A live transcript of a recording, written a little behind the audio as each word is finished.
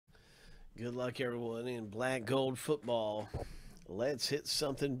Good luck, everyone, in black gold football. Let's hit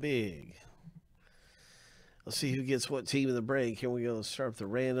something big. Let's see who gets what team in the break. Here we go. Let's start with the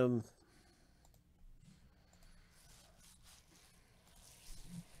random.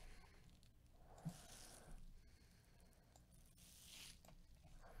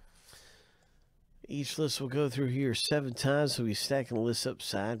 Each list will go through here 7 times, so we'll be stacking the lists up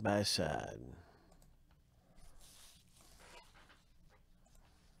side by side.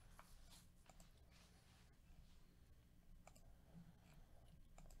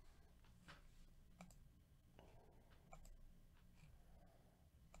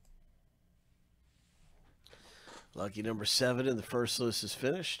 Lucky number 7 in the first list is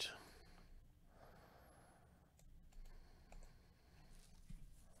finished.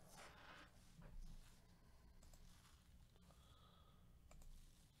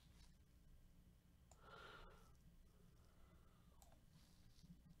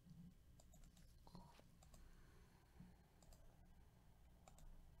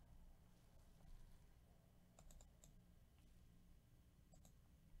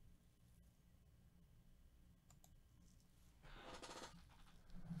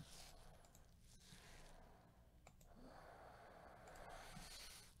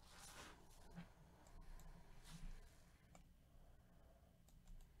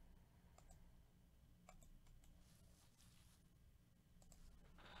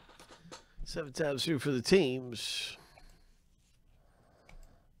 Seven times through for the teams.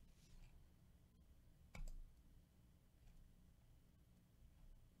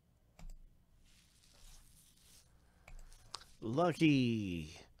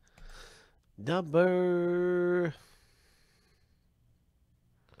 Lucky number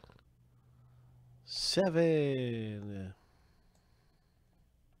 7.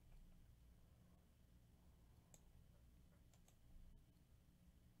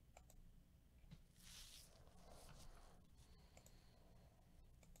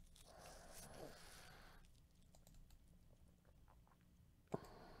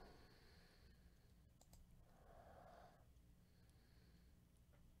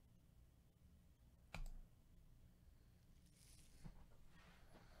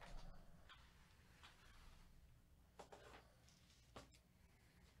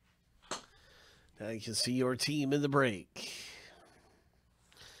 Now you can see your team in the break.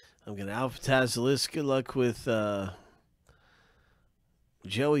 I'm going to alphabetize the list. Good luck with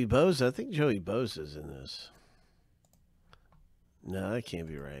Joey Bosa. I think Joey Bosa is in this. No, that can't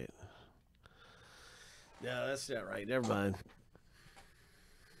be right. No, that's not right. Never mind.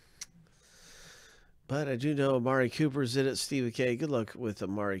 But I do know Amari Cooper's in it. Steve K. Good luck with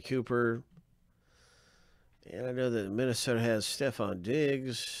Amari Cooper. And I know that Minnesota has Stephon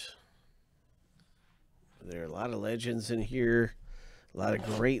Diggs. There are a lot of legends in here. A lot of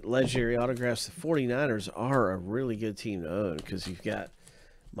great legendary autographs. The 49ers are a really good team to own because you've got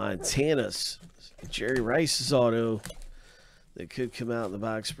Montana's Jerry Rice's auto that could come out in the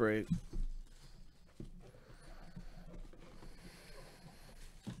box break.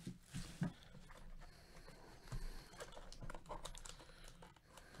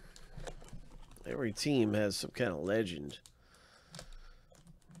 Every team has some kind of legend.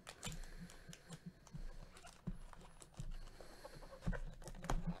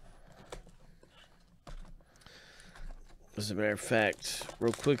 As a matter of fact,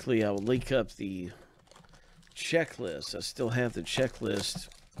 real quickly, I will link up the checklist. I still have the checklist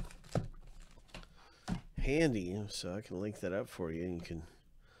handy, so I can link that up for you, and you can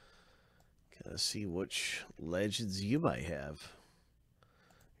kind of see which legends you might have.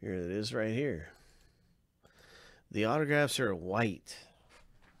 Here it is right here. The autographs are white.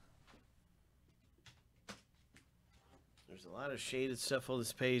 There's a lot of shaded stuff on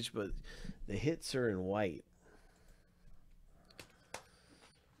this page, but the hits are in white.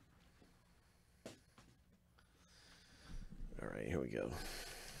 All right, here we go.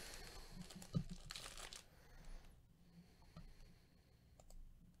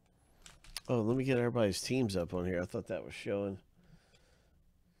 Oh, let me get everybody's teams up on here. I thought that was showing.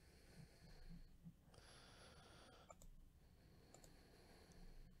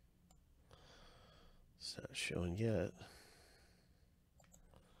 It's not showing yet.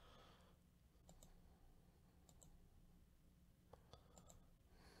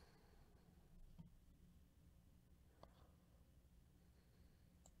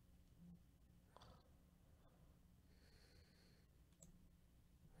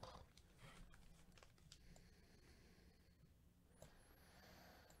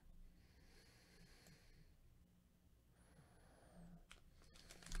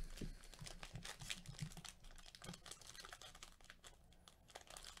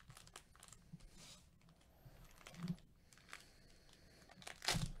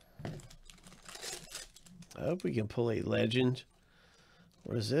 I hope we can pull a legend.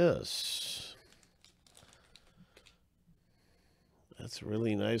 What is this? That's a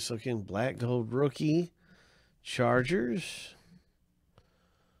really nice looking black gold rookie. Chargers.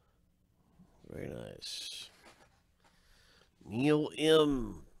 Very nice. Neil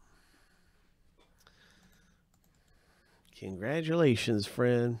M. Congratulations,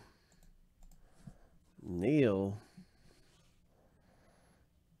 friend. Neil.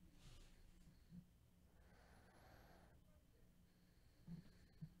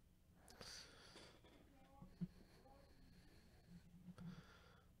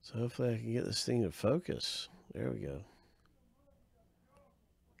 So hopefully I can get this thing to focus. There we go.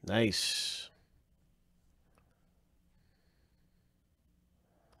 Nice.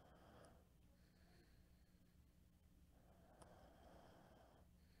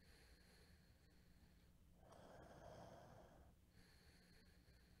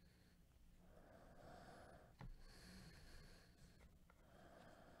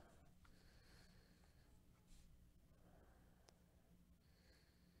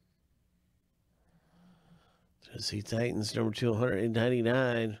 Tennessee Titans, number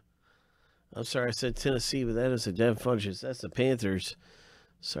 299. I'm sorry I said Tennessee, but that is the Dev Funches. That's the Panthers.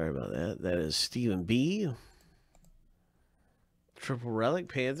 Sorry about that. That is Stephen B. Triple Relic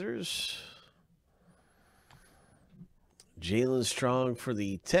Panthers. Jalen Strong for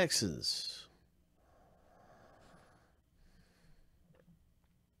the Texans.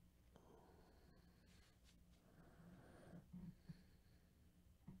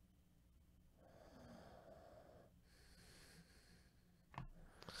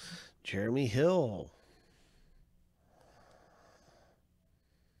 Jeremy Hill.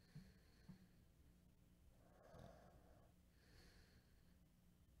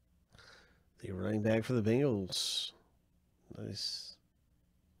 The running back for the Bengals. Nice.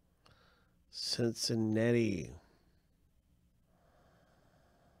 Cincinnati.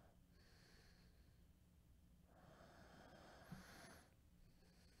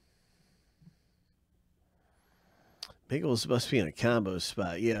 Bengals must be in a combo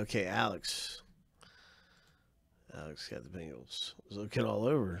spot. Yeah, okay, Alex. Alex got the Bengals. I was looking all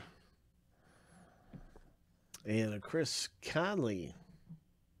over. And a Chris Conley.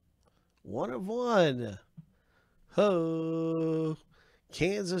 1 of 1. Ho.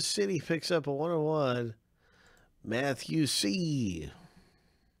 Kansas City picks up a 1 of 1. Matthew C.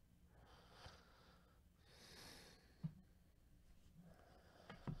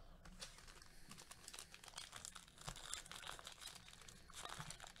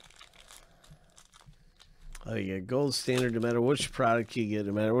 Oh, you get gold standard no matter which product you get,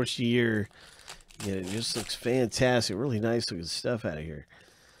 no matter which year. Yeah, it just looks fantastic. Really nice looking stuff out of here.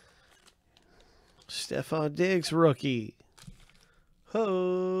 Stephon Diggs, rookie.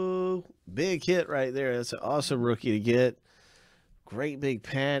 Ho! Big hit right there. That's an awesome rookie to get. Great big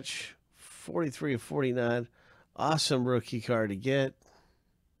patch. 43 of 49. Awesome rookie card to get.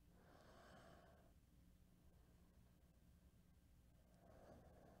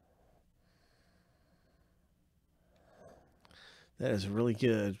 That is really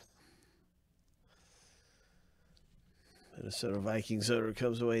good. Minnesota Vikings owner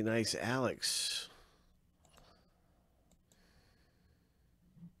comes away nice. Alex.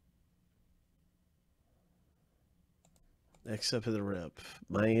 Next up in the rip,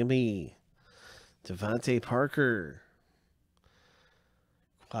 Miami. Devontae Parker.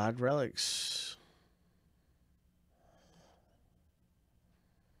 Quad Relics.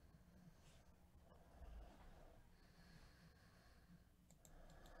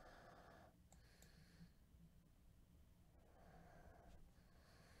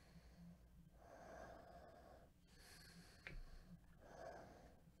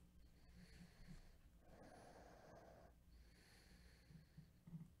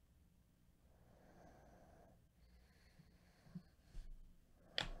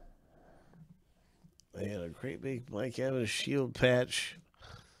 They had a great big Mike Evans shield patch.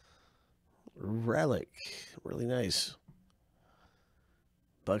 Relic. Really nice.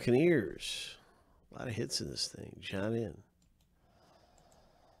 Buccaneers. A lot of hits in this thing. John in.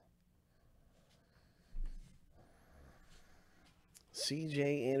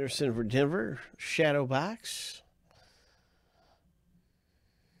 C.J. Anderson for Denver. Shadow box.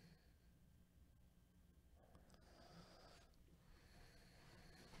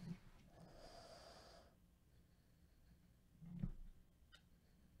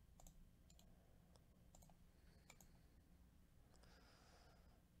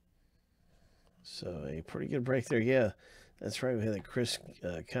 So a pretty good break there. Yeah, that's right. We had a Chris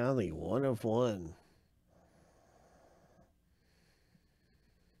Conley, 1 of 1.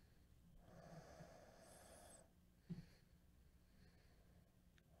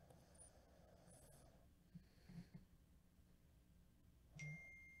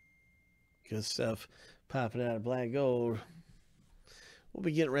 Good stuff popping out of Black Gold. We'll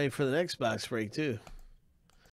be getting ready for the next box break, too.